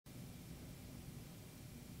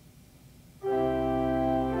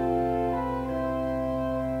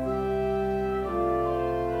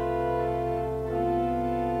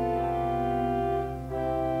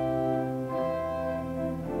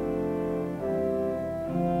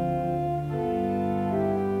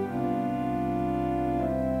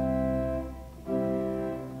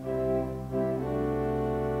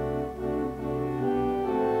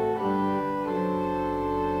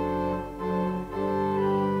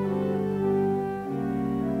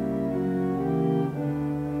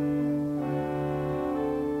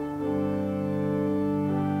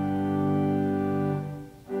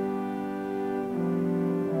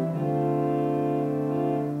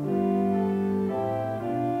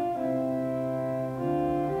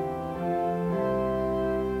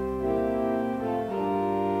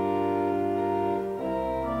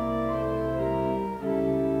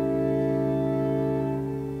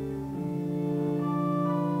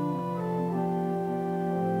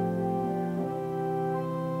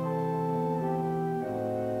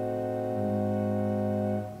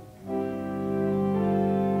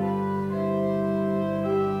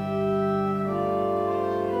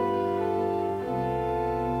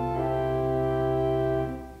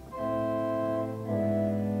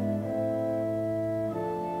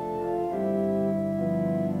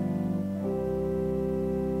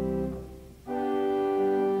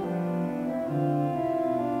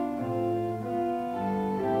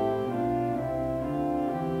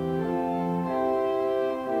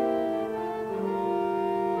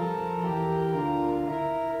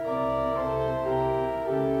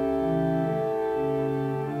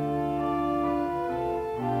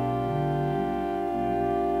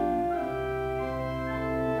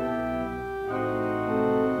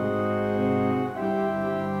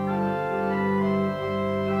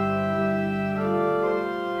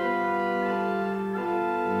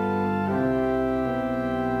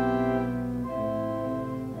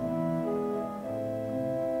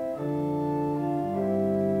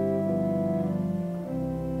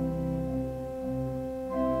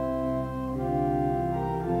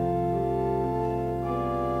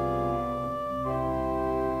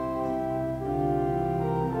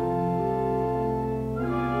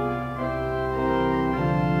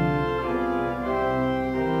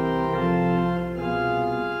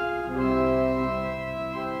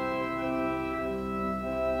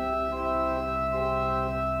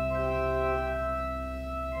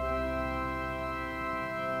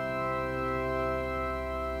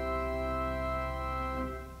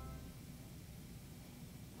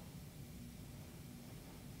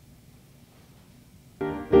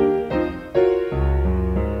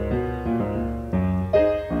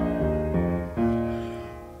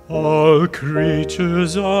all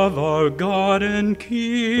creatures of our God and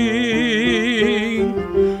King,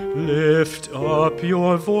 lift up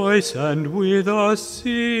your voice and with us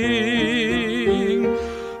sing.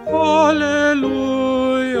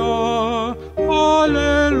 Alleluia,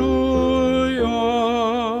 alleluia.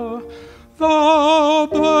 Thou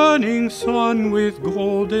burning sun with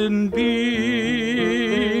golden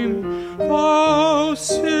beam, thou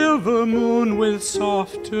silver moon with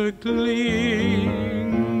softer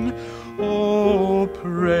gleam, oh,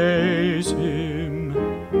 praise him.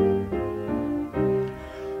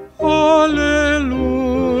 Alleluia,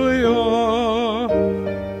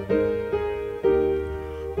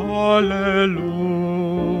 alleluia.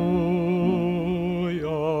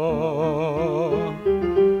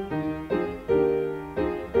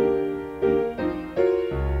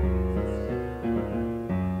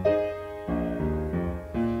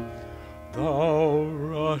 Thou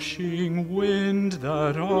rushing wind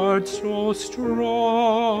that art so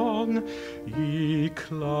strong, ye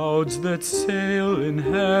clouds that sail in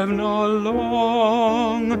heaven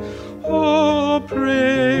along, oh,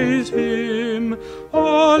 praise him,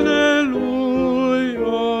 alleluia.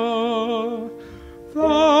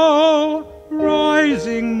 Thou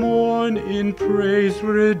rising morn, in praise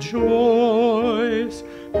rejoice,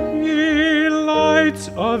 ye lights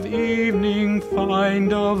of evening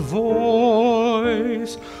find a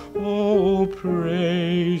voice, oh,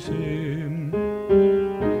 praise him.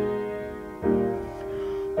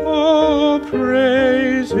 Oh,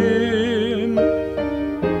 praise him.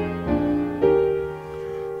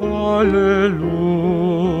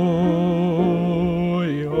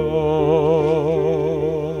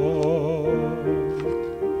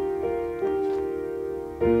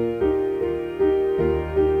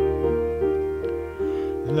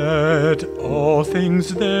 Let all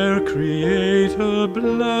things their Creator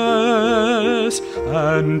bless,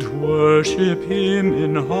 and worship him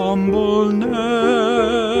in humbleness.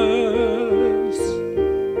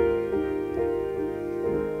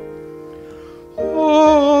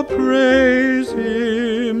 Oh, praise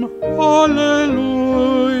him, hallelujah.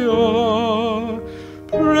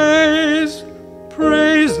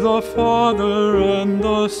 Praise the Father and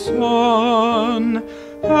the Son,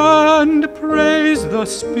 and praise the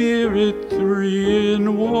Spirit, three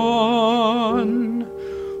in one.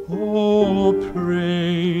 Oh,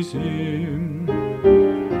 praise him.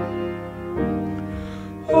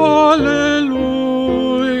 Hallelujah,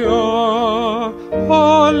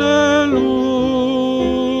 hallelujah,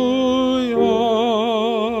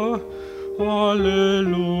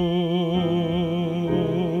 hallelujah.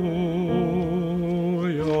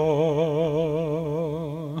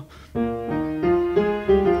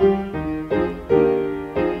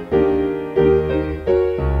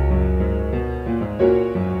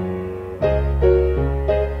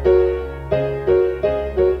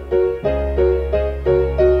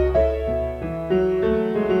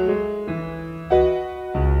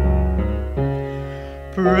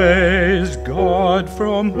 Praise God,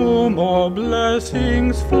 from whom all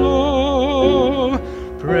blessings flow.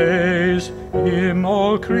 Praise him,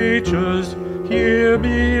 all creatures here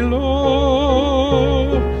below.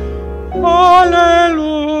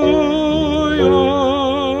 Hallelujah.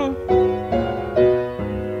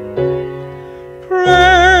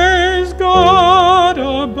 Praise God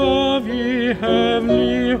above, ye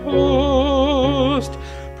heavenly host.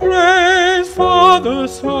 Praise Father,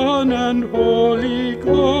 Son, and Holy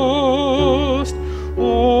Ghost.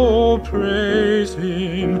 Oh, praise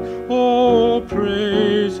him, oh,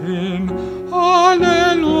 praise him.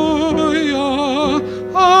 Hallelujah,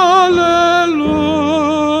 hallelujah,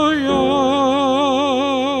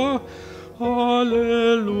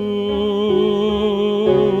 hallelujah.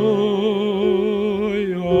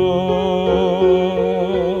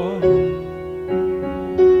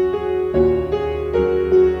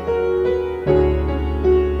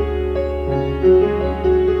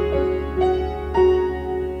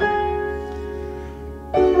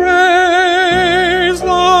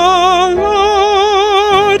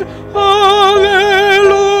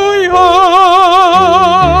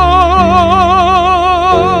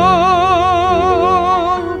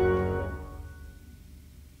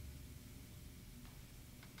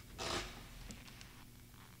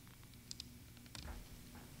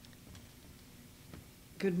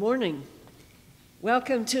 Good morning.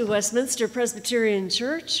 Welcome to Westminster Presbyterian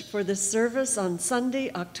Church for this service on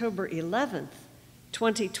Sunday, October 11th,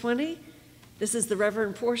 2020. This is the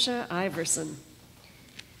Reverend Portia Iverson.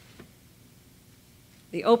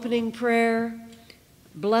 The opening prayer,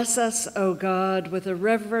 bless us, O God, with a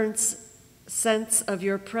reverence sense of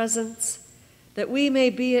your presence, that we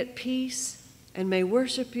may be at peace and may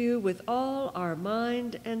worship you with all our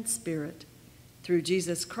mind and spirit, through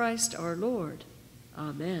Jesus Christ our Lord.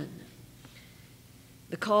 Amen.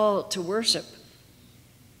 The call to worship.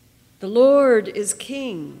 The Lord is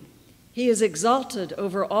King. He is exalted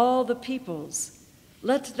over all the peoples.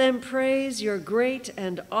 Let them praise your great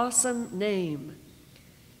and awesome name.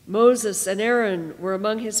 Moses and Aaron were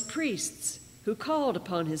among his priests who called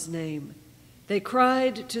upon his name. They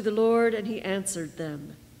cried to the Lord, and he answered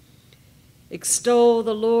them. Extol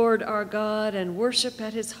the Lord our God and worship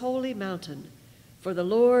at his holy mountain, for the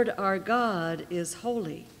Lord our God is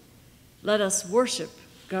holy. Let us worship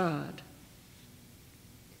God.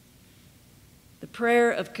 The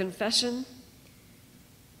prayer of confession.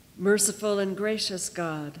 Merciful and gracious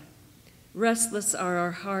God, restless are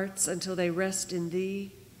our hearts until they rest in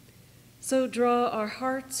thee. So draw our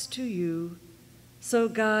hearts to you, so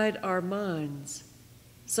guide our minds,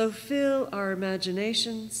 so fill our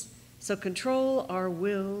imaginations, so control our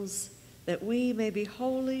wills, that we may be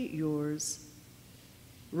wholly yours.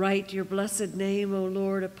 Write your blessed name, O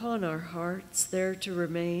Lord, upon our hearts, there to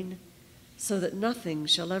remain, so that nothing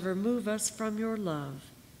shall ever move us from your love,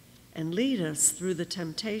 and lead us through the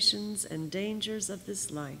temptations and dangers of this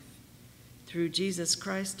life. Through Jesus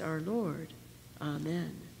Christ our Lord.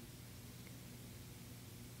 Amen.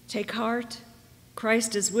 Take heart.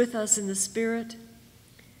 Christ is with us in the Spirit.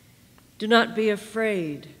 Do not be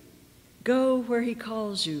afraid. Go where he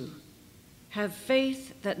calls you. Have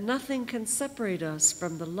faith that nothing can separate us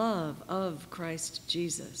from the love of Christ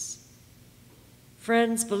Jesus.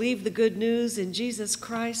 Friends, believe the good news. In Jesus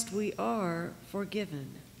Christ we are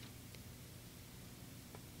forgiven.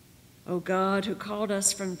 O God, who called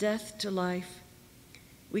us from death to life,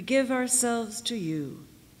 we give ourselves to you,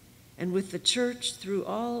 and with the church through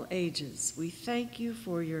all ages, we thank you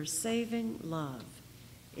for your saving love.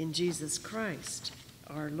 In Jesus Christ,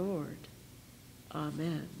 our Lord.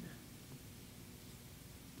 Amen.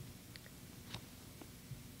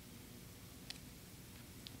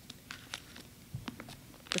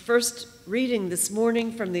 The first reading this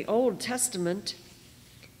morning from the Old Testament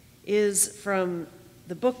is from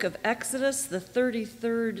the book of Exodus, the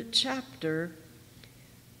 33rd chapter,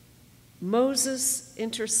 Moses'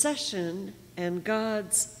 intercession and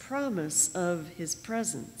God's promise of his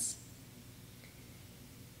presence.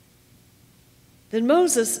 Then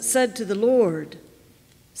Moses said to the Lord,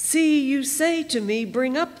 "See, you say to me,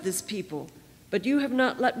 'Bring up this people,' but you have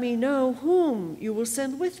not let me know whom you will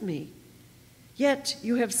send with me. Yet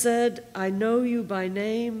you have said, 'I know you by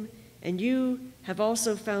name,' and you have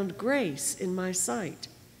also found grace in my sight.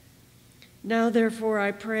 Now therefore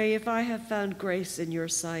I pray, if I have found grace in your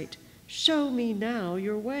sight, show me now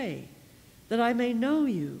your way, that I may know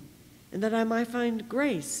you, and that I might find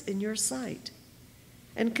grace in your sight.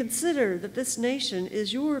 And consider that this nation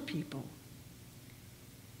is your people."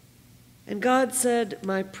 And God said,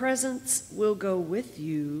 "My presence will go with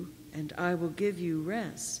you, and I will give you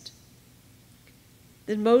rest."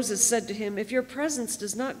 Then Moses said to him, "If your presence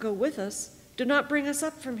does not go with us, do not bring us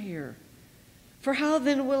up from here. For how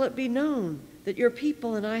then will it be known that your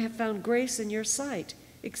people and I have found grace in your sight,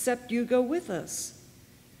 except you go with us?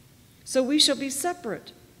 So we shall be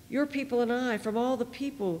separate, your people and I, from all the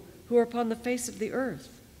people who are upon the face of the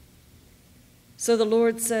earth." So the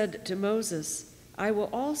Lord said to Moses, "I will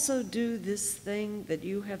also do this thing that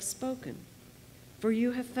you have spoken, for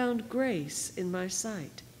you have found grace in my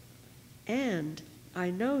sight, and I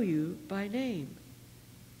know you by name."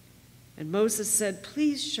 And Moses said,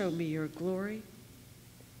 "Please show me your glory."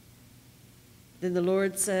 Then the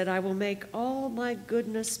Lord said, "I will make all my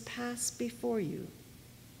goodness pass before you,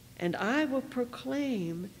 and I will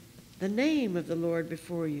proclaim the name of the Lord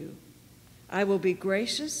before you. I will be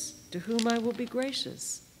gracious to whom I will be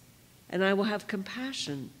gracious, and I will have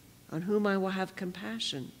compassion on whom I will have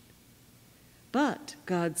compassion. But,"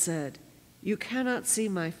 God said, "you cannot see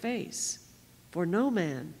my face, for no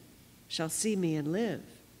man shall see me and live."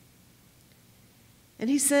 And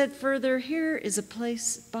he said further, "Here is a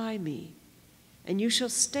place by me, and you shall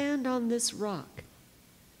stand on this rock.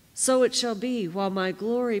 So it shall be, while my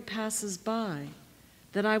glory passes by,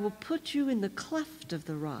 that I will put you in the cleft of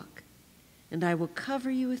the rock, and I will cover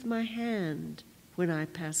you with my hand when I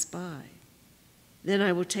pass by. Then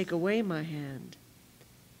I will take away my hand,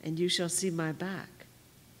 and you shall see my back,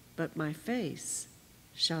 but my face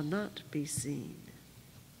shall not be seen."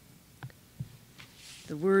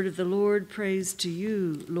 The word of the Lord. Praise to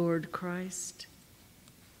you, Lord Christ.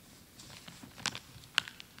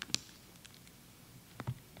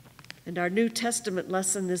 And our New Testament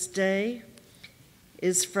lesson this day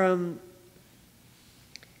is from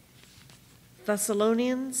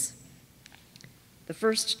Thessalonians, the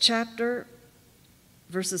first chapter,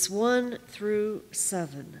 verses 1 through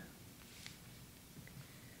 7.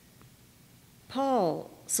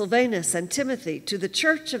 Paul, Silvanus, and Timothy, to the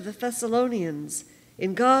church of the Thessalonians,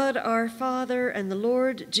 in God our Father and the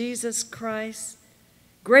Lord Jesus Christ,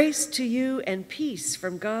 grace to you and peace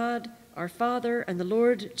from God our Father and the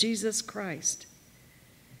Lord Jesus Christ.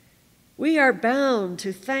 We are bound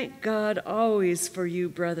to thank God always for you,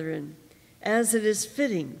 brethren, as it is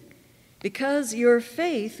fitting, because your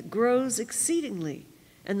faith grows exceedingly,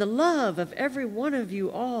 and the love of every one of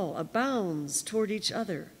you all abounds toward each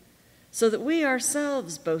other, so that we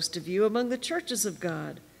ourselves boast of you among the churches of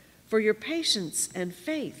God for your patience and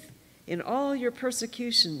faith in all your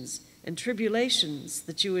persecutions and tribulations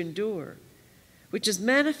that you endure, which is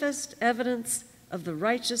manifest evidence of the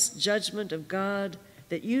righteous judgment of God,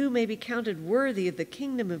 that you may be counted worthy of the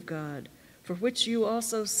kingdom of God, for which you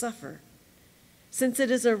also suffer. Since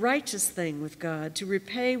it is a righteous thing with God to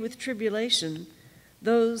repay with tribulation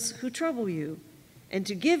those who trouble you, and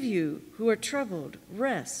to give you who are troubled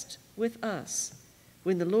rest with us,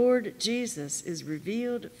 when the Lord Jesus is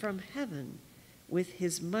revealed from heaven with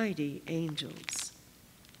his mighty angels.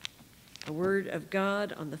 A word of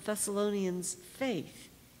God on the Thessalonians' faith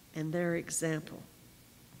and their example.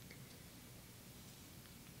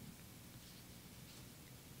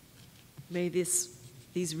 May these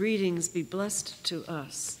readings be blessed to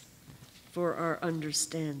us for our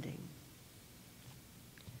understanding.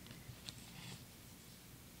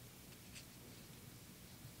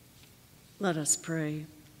 Let us pray.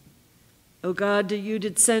 O God, you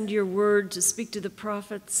did send your word to speak to the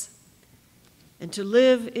prophets and to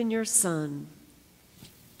live in your Son.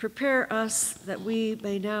 Prepare us that we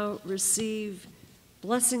may now receive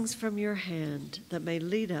blessings from your hand that may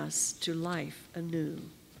lead us to life anew.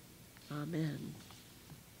 Amen.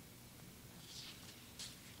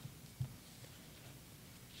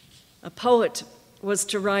 A poet was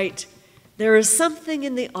to write, "There is something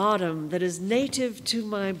in the autumn that is native to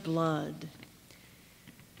my blood.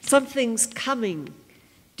 Something's coming.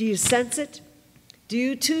 Do you sense it? Do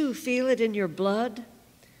you too feel it in your blood?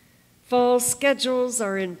 Fall schedules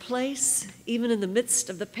are in place, even in the midst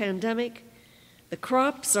of the pandemic. The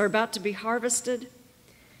crops are about to be harvested,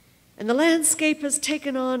 and the landscape has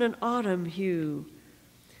taken on an autumn hue.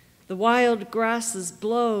 The wild grasses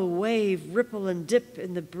blow, wave, ripple, and dip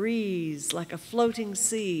in the breeze like a floating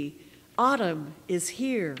sea. Autumn is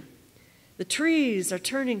here. The trees are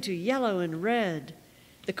turning to yellow and red.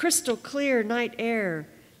 The crystal clear night air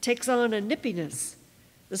takes on a nippiness.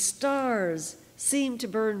 The stars seem to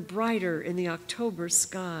burn brighter in the October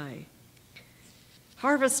sky.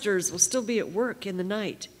 Harvesters will still be at work in the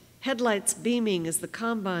night, headlights beaming as the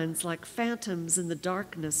combines like phantoms in the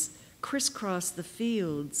darkness crisscross the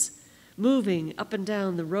fields, moving up and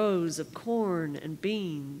down the rows of corn and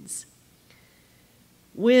beans.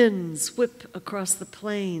 Winds whip across the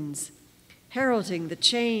plains, heralding the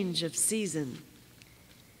change of season.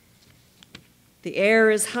 The air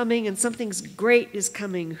is humming and something great is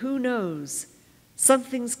coming. Who knows?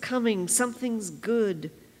 Something's coming, something's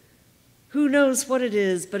good. Who knows what it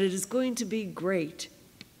is, but it is going to be great.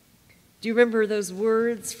 Do you remember those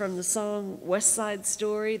words from the song West Side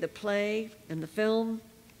Story, the play and the film?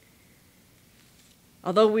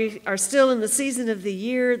 Although we are still in the season of the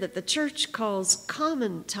year that the church calls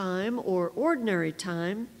common time or ordinary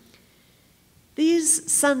time,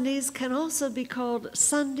 these Sundays can also be called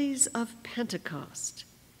Sundays of Pentecost.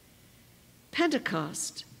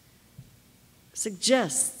 Pentecost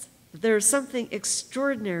suggests that there is something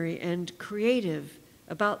extraordinary and creative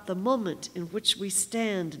about the moment in which we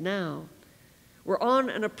stand now. We're on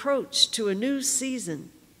an approach to a new season.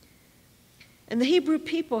 And the Hebrew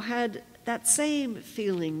people had that same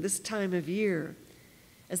feeling this time of year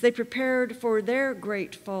as they prepared for their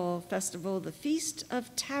great fall festival, the Feast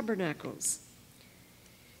of Tabernacles.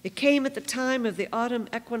 It came at the time of the autumn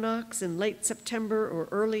equinox in late September or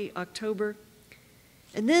early October,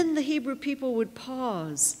 and then the Hebrew people would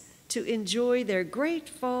pause to enjoy their great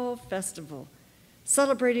fall festival,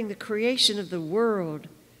 celebrating the creation of the world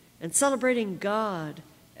and celebrating God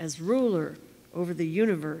as ruler over the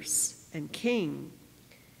universe and king.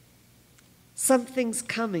 Something's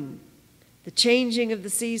coming. The changing of the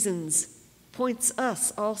seasons points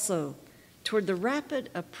us also toward the rapid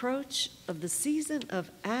approach of the season of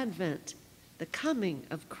Advent, the coming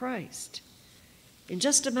of Christ. In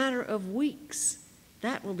just a matter of weeks,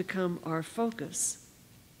 that will become our focus.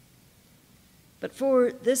 But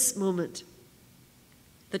for this moment,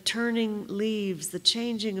 the turning leaves, the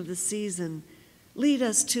changing of the season, lead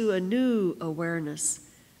us to a new awareness,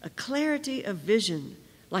 a clarity of vision,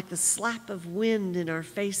 like the slap of wind in our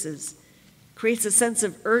faces, creates a sense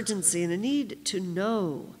of urgency and a need to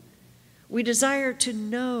know. We desire to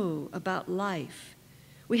know about life.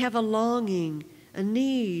 We have a longing, a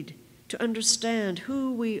need to understand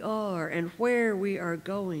who we are and where we are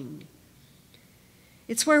going.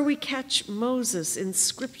 It's where we catch Moses in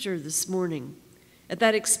Scripture this morning, at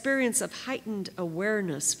that experience of heightened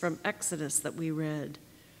awareness from Exodus that we read.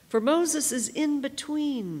 For Moses is in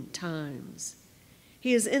between times.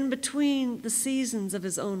 He is in between the seasons of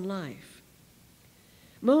his own life.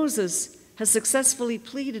 Moses has successfully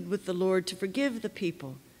pleaded with the Lord to forgive the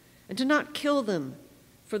people and to not kill them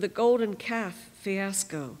for the golden calf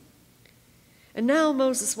fiasco. And now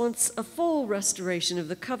Moses wants a full restoration of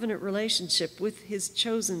the covenant relationship with his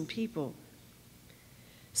chosen people.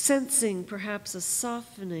 Sensing perhaps a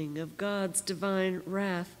softening of God's divine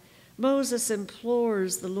wrath, Moses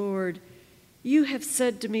implores the Lord, "You have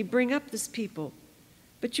said to me, 'Bring up this people,'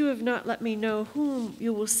 but you have not let me know whom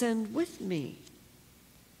you will send with me.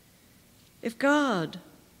 If God,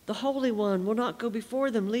 the Holy One, will not go before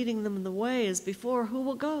them, leading them in the way as before, who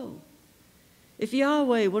will go? If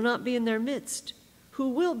Yahweh will not be in their midst, who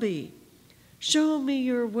will be? Show me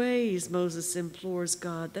your ways," Moses implores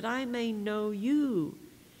God, "that I may know you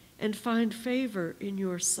and find favor in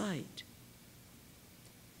your sight."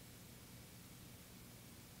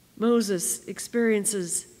 Moses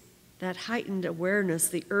experiences that heightened awareness,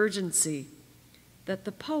 the urgency that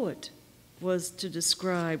the poet was to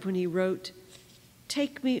describe when he wrote,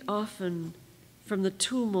 "Take me often from the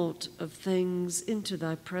tumult of things into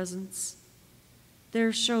thy presence.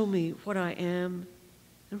 There show me what I am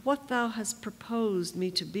and what thou hast proposed me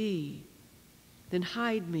to be. Then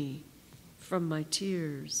hide me from my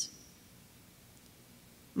tears."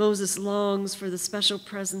 Moses longs for the special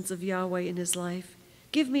presence of Yahweh in his life.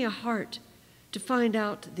 "Give me a heart to find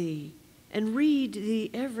out thee and read thee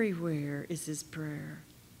everywhere," is his prayer.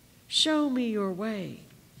 "Show me your way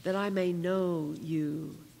that I may know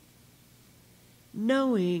you."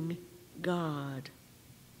 Knowing God.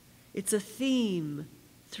 It's a theme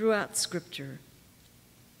throughout Scripture.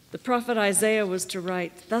 The prophet Isaiah was to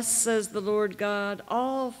write, "Thus says the Lord God,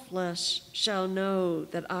 all flesh shall know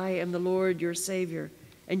that I am the Lord your Savior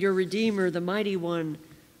and your Redeemer, the mighty one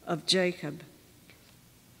of Jacob."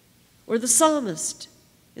 Or the psalmist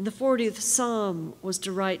in the 40th Psalm was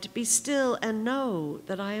to write, "Be still and know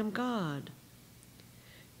that I am God."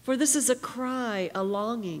 For this is a cry, a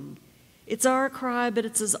longing. It's our cry, but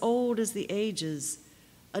it's as old as the ages,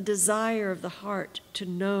 a desire of the heart to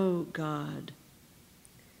know God.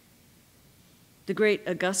 The great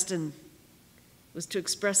Augustine was to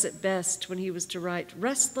express it best when he was to write,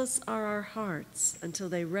 "Restless are our hearts until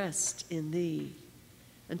they rest in thee,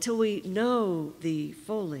 until we know thee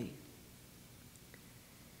fully."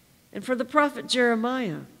 And for the prophet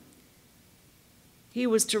Jeremiah, he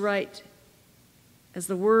was to write, as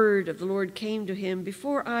the word of the Lord came to him,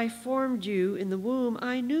 "Before I formed you in the womb,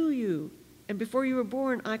 I knew you, and before you were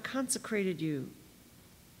born, I consecrated you."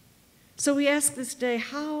 So we ask this day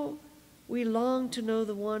how we long to know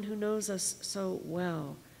the one who knows us so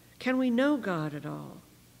well. Can we know God at all?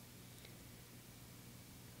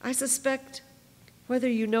 I suspect, whether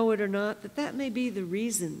you know it or not, that may be the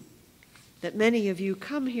reason that many of you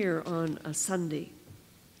come here on a Sunday.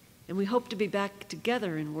 And we hope to be back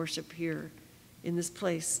together in worship here in this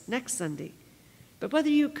place next Sunday. But whether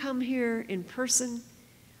you come here in person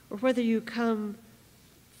or whether you come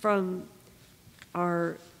from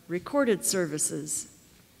our recorded services,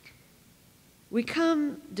 we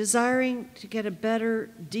come desiring to get a better,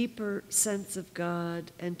 deeper sense of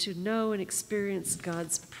God and to know and experience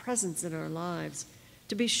God's presence in our lives,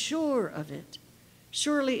 to be sure of it.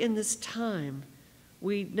 Surely in this time,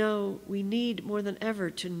 we know we need more than ever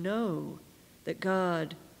to know that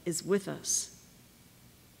God is with us.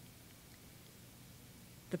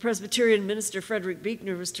 The Presbyterian minister Frederick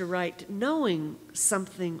Buechner was to write, "Knowing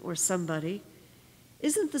something or somebody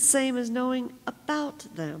isn't the same as knowing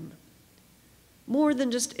about them. More than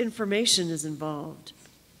just information is involved.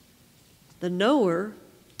 The knower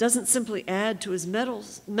doesn't simply add to his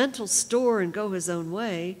mental store and go his own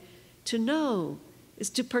way. To know is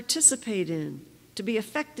to participate in, to be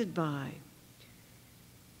affected by.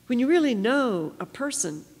 When you really know a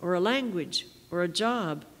person or a language or a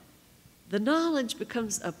job, the knowledge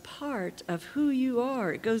becomes a part of who you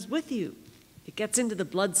are. It goes with you. It gets into the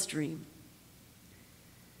bloodstream."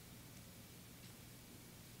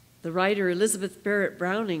 The writer Elizabeth Barrett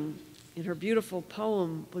Browning, in her beautiful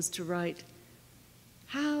poem, was to write,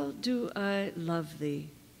 "How do I love thee?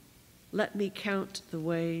 Let me count the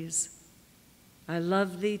ways. I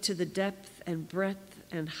love thee to the depth and breadth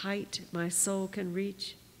and height my soul can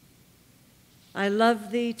reach. I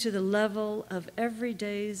love thee to the level of every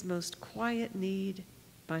day's most quiet need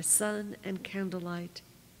by sun and candlelight.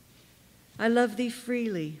 I love thee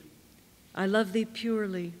freely. I love thee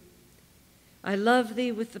purely. I love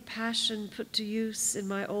thee with the passion put to use in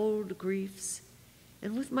my old griefs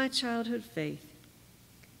and with my childhood faith.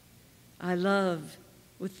 I love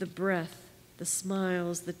with the breath, the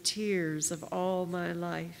smiles, the tears of all my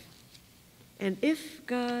life. And if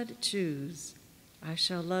God choose, I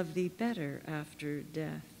shall love thee better after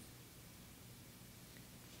death.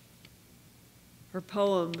 Her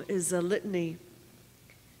poem is a litany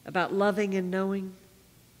about loving and knowing,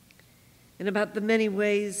 and about the many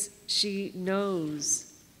ways she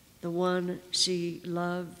knows the one she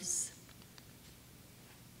loves.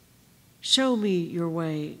 Show me your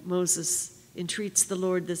way, Moses entreats the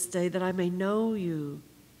Lord this day, that I may know you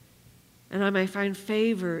and I may find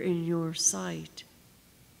favor in your sight.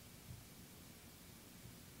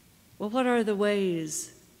 Well, what are the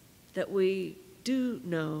ways that we do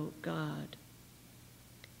know God?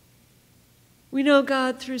 We know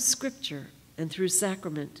God through Scripture and through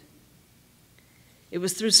sacrament. It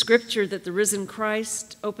was through Scripture that the risen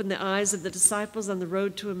Christ opened the eyes of the disciples on the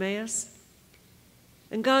road to Emmaus.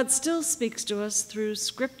 And God still speaks to us through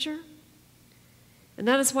Scripture. And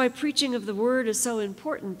that is why preaching of the Word is so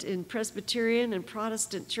important in Presbyterian and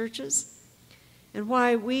Protestant churches, and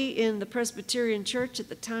why we in the Presbyterian Church at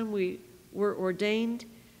the time we were ordained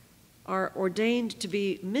are ordained to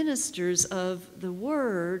be ministers of the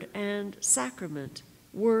Word and sacrament.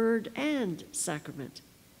 Word and sacrament.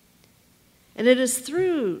 And it is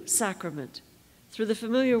through sacrament, through the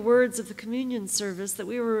familiar words of the communion service, that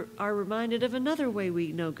we are reminded of another way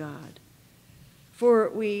we know God. For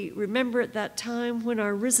we remember at that time when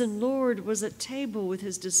our risen Lord was at table with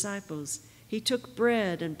his disciples. He took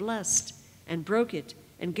bread and blessed and broke it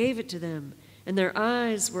and gave it to them, and their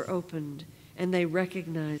eyes were opened and they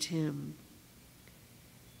recognized him.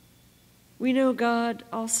 We know God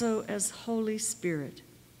also as Holy Spirit,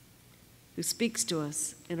 who speaks to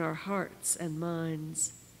us in our hearts and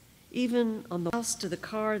minds, even on the house to the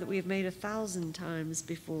car that we have made 1,000 times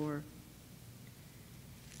before.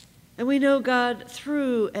 And we know God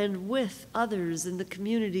through and with others in the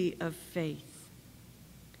community of faith.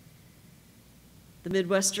 The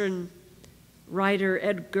Midwestern writer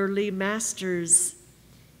Edgar Lee Masters,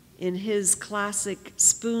 in his classic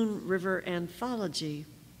Spoon River anthology,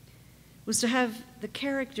 was to have the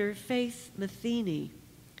character Faith Matheny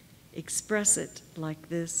express it like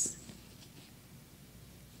this.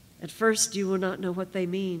 At first you will not know what they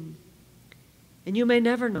mean, and you may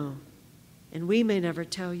never know, and we may never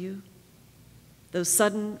tell you. Those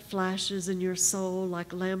sudden flashes in your soul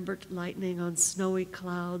like Lambert lightning on snowy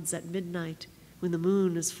clouds at midnight when the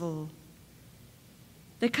moon is full.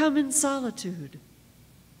 They come in solitude,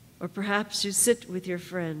 or perhaps you sit with your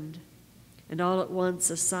friend, and all at once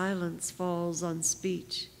a silence falls on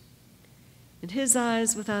speech, and his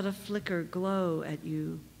eyes without a flicker glow at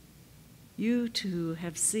you. You two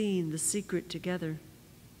have seen the secret together.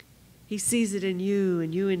 He sees it in you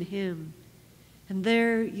and you in him, and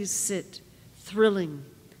there you sit, thrilling,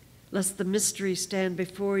 lest the mystery stand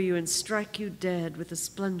before you and strike you dead with a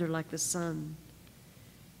splendor like the sun.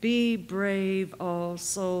 Be brave, all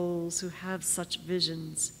souls who have such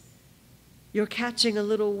visions. You're catching a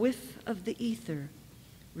little whiff of the ether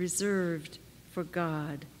reserved for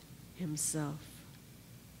God himself.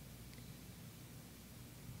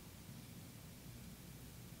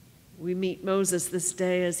 We meet Moses this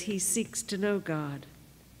day as he seeks to know God,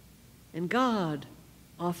 and God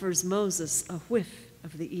offers Moses a whiff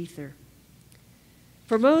of the ether.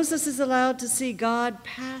 For Moses is allowed to see God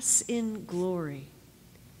pass in glory.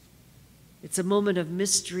 It's a moment of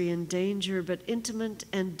mystery and danger, but intimate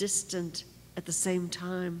and distant at the same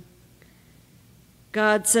time.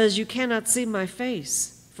 God says, "You cannot see my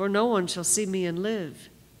face, for no one shall see me and live.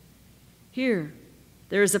 Here,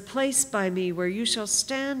 there is a place by me where you shall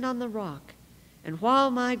stand on the rock, and while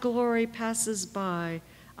my glory passes by,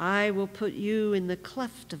 I will put you in the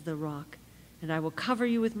cleft of the rock, and I will cover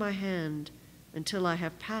you with my hand until I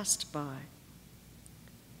have passed by."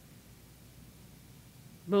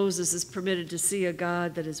 Moses is permitted to see a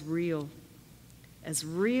God that is real as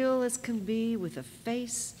can be, with a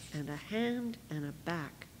face and a hand and a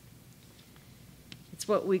back. It's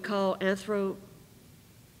what we call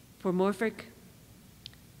anthropomorphic,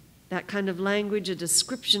 that kind of language, a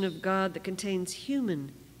description of God that contains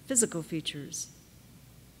human, physical features.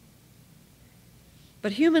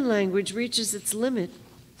 But human language reaches its limit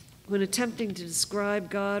when attempting to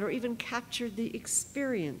describe God or even capture the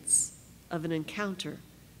experience of an encounter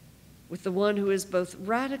with the one who is both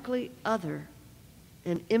radically other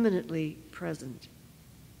and immanently present,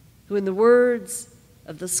 who in the words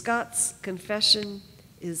of the Scots Confession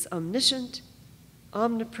is omniscient,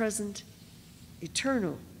 omnipresent,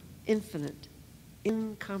 eternal, infinite,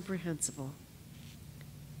 incomprehensible.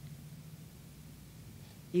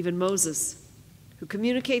 Even Moses, who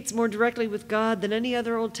communicates more directly with God than any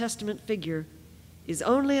other Old Testament figure, is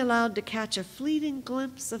only allowed to catch a fleeting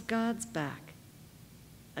glimpse of God's back,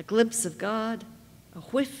 a glimpse of God, a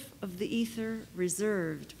whiff of the ether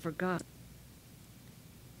reserved for God.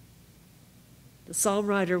 The psalm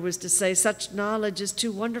writer was to say, "Such knowledge is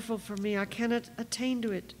too wonderful for me, I cannot attain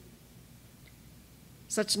to it."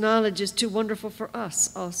 Such knowledge is too wonderful for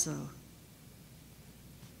us also.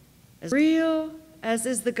 As real as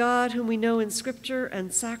is the God whom we know in Scripture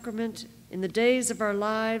and sacrament, in the days of our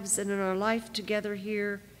lives and in our life together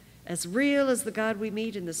here, as real as the God we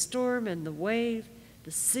meet in the storm and the wave,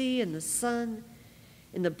 the sea and the sun,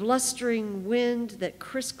 in the blustering wind that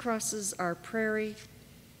crisscrosses our prairie,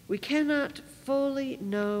 we cannot fully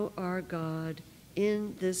know our God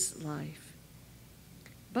in this life.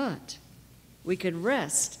 But we can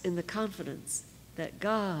rest in the confidence that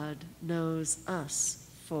God knows us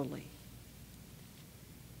fully.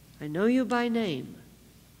 "I know you by name,"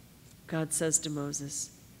 God says to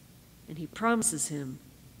Moses, and he promises him,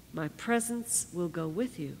 "My presence will go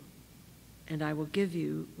with you, and I will give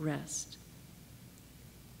you rest."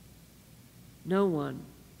 No one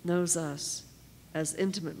knows us as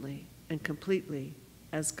intimately and completely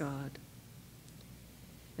as God.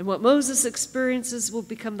 And what Moses experiences will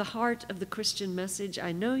become the heart of the Christian message.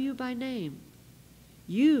 I know you by name.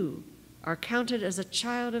 You are counted as a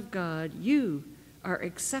child of God. You are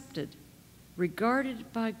accepted,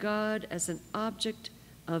 regarded by God as an object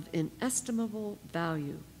of inestimable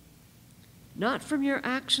value, not from your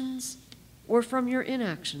actions or from your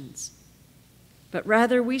inactions, but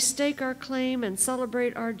rather we stake our claim and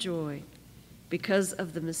celebrate our joy because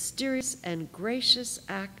of the mysterious and gracious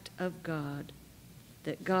act of God,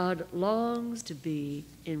 that God longs to be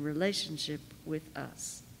in relationship with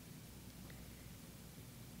us.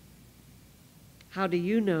 How do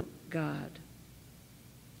you know God?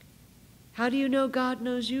 How do you know God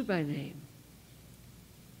knows you by name?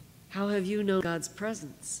 How have you known God's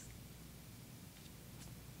presence?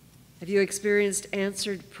 Have you experienced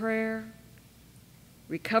answered prayer,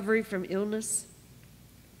 recovery from illness,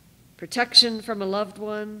 protection from a loved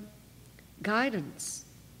one, guidance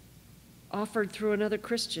offered through another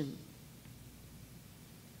Christian,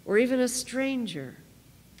 or even a stranger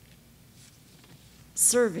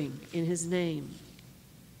serving in his name?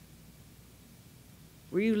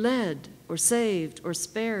 Were you led or saved or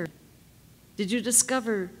spared? Did you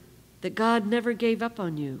discover that God never gave up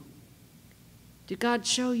on you? Did God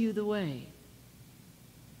show you the way?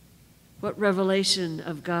 What revelation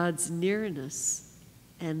of God's nearness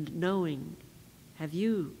and knowing have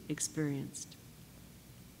you experienced?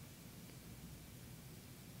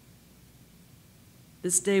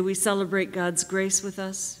 This day we celebrate God's grace with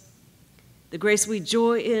us, the grace we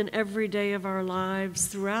joy in every day of our lives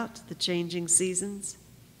throughout the changing seasons.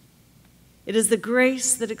 It is the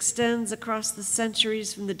grace that extends across the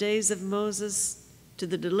centuries from the days of Moses to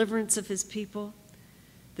the deliverance of his people,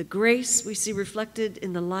 the grace we see reflected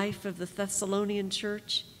in the life of the Thessalonian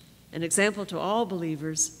church, an example to all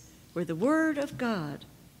believers, where the word of God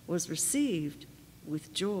was received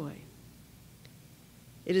with joy.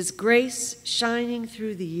 It is grace shining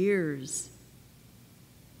through the years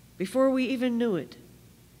before we even knew it.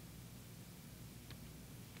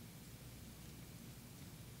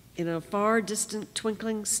 In a far distant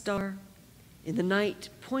twinkling star, in the night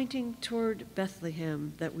pointing toward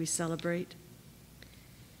Bethlehem that we celebrate.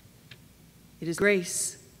 It is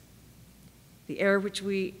grace, the air which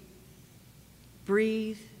we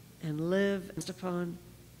breathe and live upon,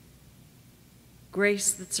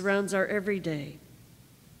 grace that surrounds our everyday.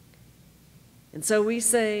 And so we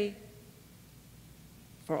say,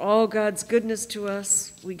 for all God's goodness to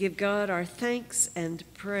us, we give God our thanks and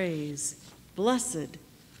praise. Blessed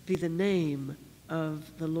be the name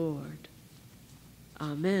of the Lord.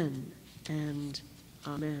 Amen and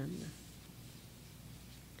amen.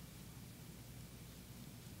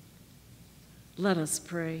 Let us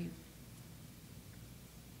pray.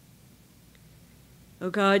 O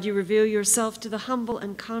God, you reveal yourself to the humble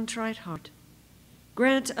and contrite heart.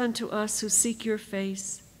 Grant unto us who seek your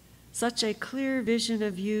face such a clear vision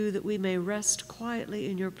of you that we may rest quietly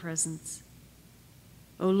in your presence.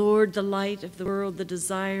 O Lord, the light of the world, the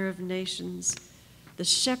desire of nations, the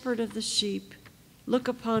shepherd of the sheep, look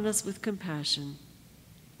upon us with compassion.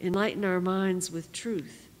 Enlighten our minds with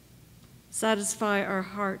truth. Satisfy our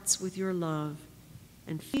hearts with your love.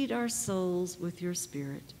 and feed our souls with your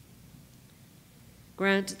Spirit.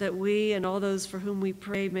 Grant that we and all those for whom we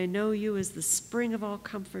pray may know you as the spring of all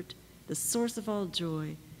comfort, the source of all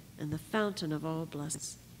joy, and the fountain of all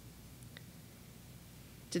blessings.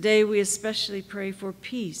 Today we especially pray for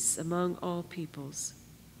peace among all peoples,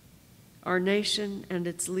 our nation and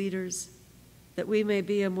its leaders, that we may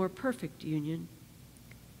be a more perfect union.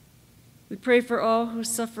 We pray for all who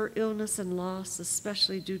suffer illness and loss,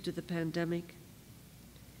 especially due to the pandemic,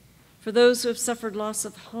 for those who have suffered loss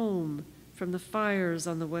of home from the fires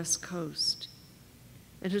on the West Coast,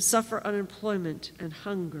 and who suffer unemployment and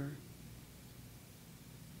hunger.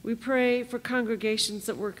 We pray for congregations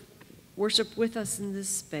that worship with us in this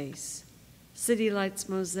space, City Lights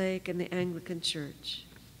Mosaic and the Anglican Church.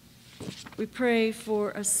 We pray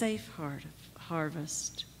for a safe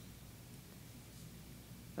harvest.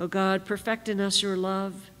 O God, perfect in us your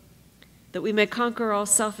love, that we may conquer all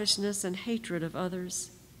selfishness and hatred of others.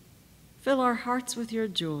 Fill our hearts with your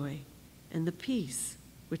joy and the peace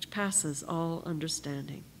which passes all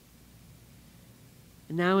understanding.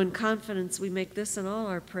 And now in confidence we make this and all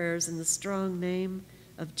our prayers in the strong name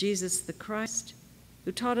of Jesus the Christ,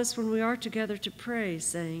 who taught us when we are together to pray,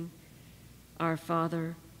 saying, Our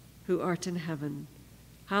Father, who art in heaven,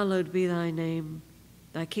 hallowed be thy name.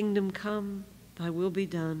 Thy kingdom come, thy will be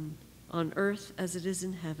done, on earth as it is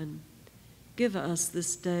in heaven. Give us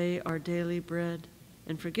this day our daily bread,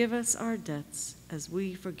 and forgive us our debts as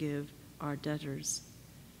we forgive our debtors.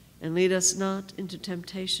 And lead us not into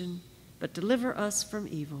temptation, but deliver us from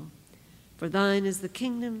evil. For thine is the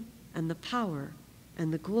kingdom and the power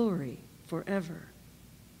and the glory forever.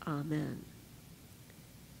 Amen.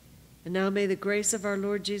 And now may the grace of our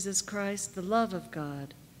Lord Jesus Christ, the love of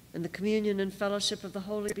God, and the communion and fellowship of the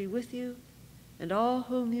Holy Spirit be with you and all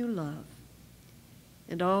whom you love,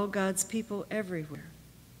 and all God's people everywhere,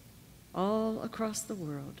 all across the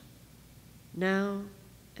world, now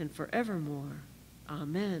and forevermore.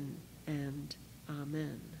 Amen and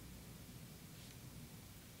amen.